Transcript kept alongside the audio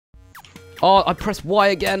Oh, I pressed Y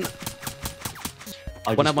again.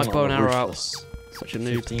 I When I have my bow and arrow out. Such a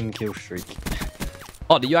noob. 15 kill streak.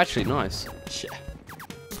 Oh, did you actually? Nice. Yeah.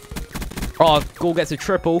 Oh, Ghoul gets a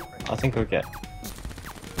triple. I think I'll get...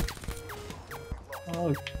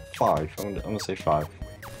 Oh, 5. I'm gonna say 5.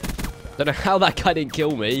 Don't know how that guy didn't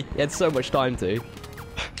kill me. He had so much time to.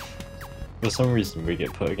 For some reason, we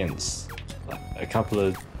get put against a couple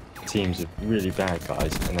of teams with really bad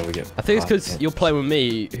guys, and then we get... I think it's because you're playing with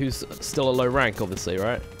me, who's still a low rank, obviously,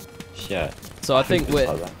 right? Yeah. So I think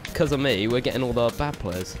we're... Like Because of me, we're getting all the bad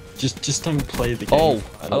players. Just don't play the game. Oh,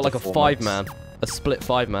 I look like a 5-man. A split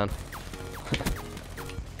 5-man.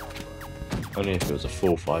 Only if it was a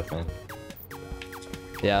full 5-man.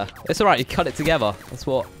 Yeah. It's alright, you cut it together. That's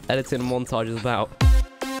what editing and montage is about.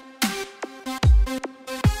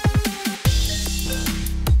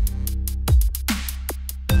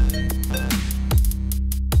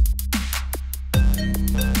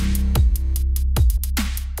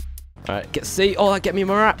 Alright, get C. Oh, that get me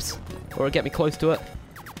my wraps. Or get me close to it.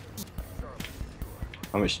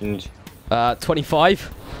 How much do you need?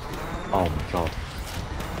 25. Oh my god.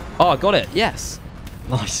 Oh, I got it. Yes.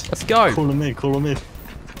 Nice. Let's go. Call him in, call him in.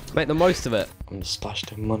 Make the most of it. I'm gonna splash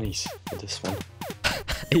them monies for this one.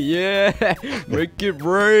 Yeah. Make it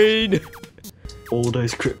rain. All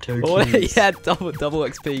those crypto keys. Oh, yeah, double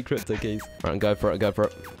XP crypto keys. Right, go for it, go for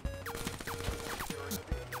it.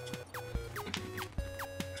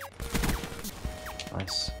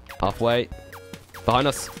 Nice. Halfway. Behind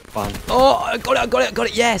us. Fine. Oh, I got it, I got it, I got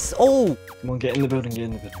it. Yes. Oh. Come on, get in the building, get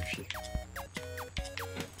in the building.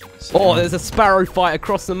 Oh, there's a sparrow fight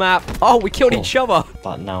across the map. Oh, we killed each other.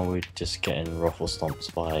 But now we're just getting ruffle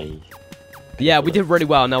stomps by... Yeah, we did really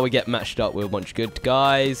well. Now we get matched up with a bunch of good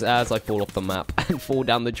guys as I fall off the map and fall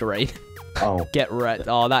down the drain. Oh. Get wrecked.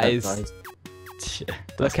 Oh, that is... Nice. Yeah,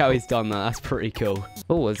 Look how he's done that. That's pretty cool.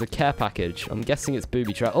 Oh, there's a care package. I'm guessing it's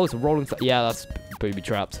booby trap. Oh, it's a rolling... Yeah, that's booby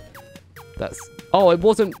trapped. That's... Oh, it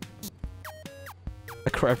wasn't... a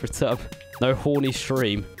clever term. No horny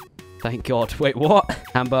stream. Thank God. Wait, what?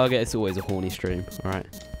 Hamburger, it's always a horny stream. Alright.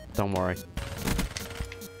 Don't worry.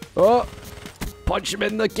 Oh! Punch him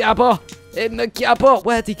in the gabber! In the gabber!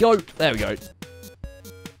 Where'd he go? There we go.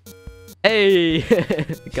 Hey!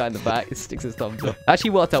 The guy in the back sticks his thumbs up. Actually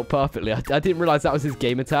worked out perfectly. I didn't realize that was his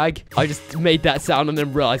gamer tag. I just made that sound and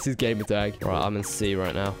then realized his gamer tag. Right, I'm in C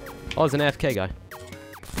right now. Oh, there's an AFK guy.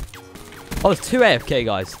 Oh, there's 2 AFK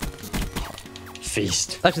guys.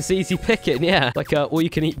 Feast. That's just easy picking, yeah. Like a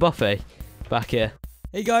all-you-can-eat buffet back here.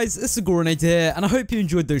 Hey guys, it's the Gorinator here, and I hope you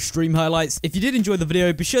enjoyed those stream highlights. If you did enjoy the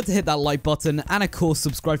video, be sure to hit that like button, and of course,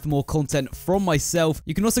 subscribe for more content from myself.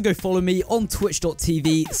 You can also go follow me on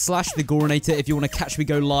twitch.tv/thegorinator if you want to catch me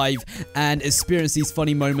go live and experience these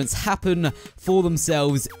funny moments happen for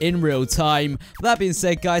themselves in real time. That being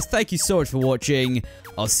said, guys, thank you so much for watching.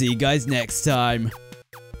 I'll see you guys next time.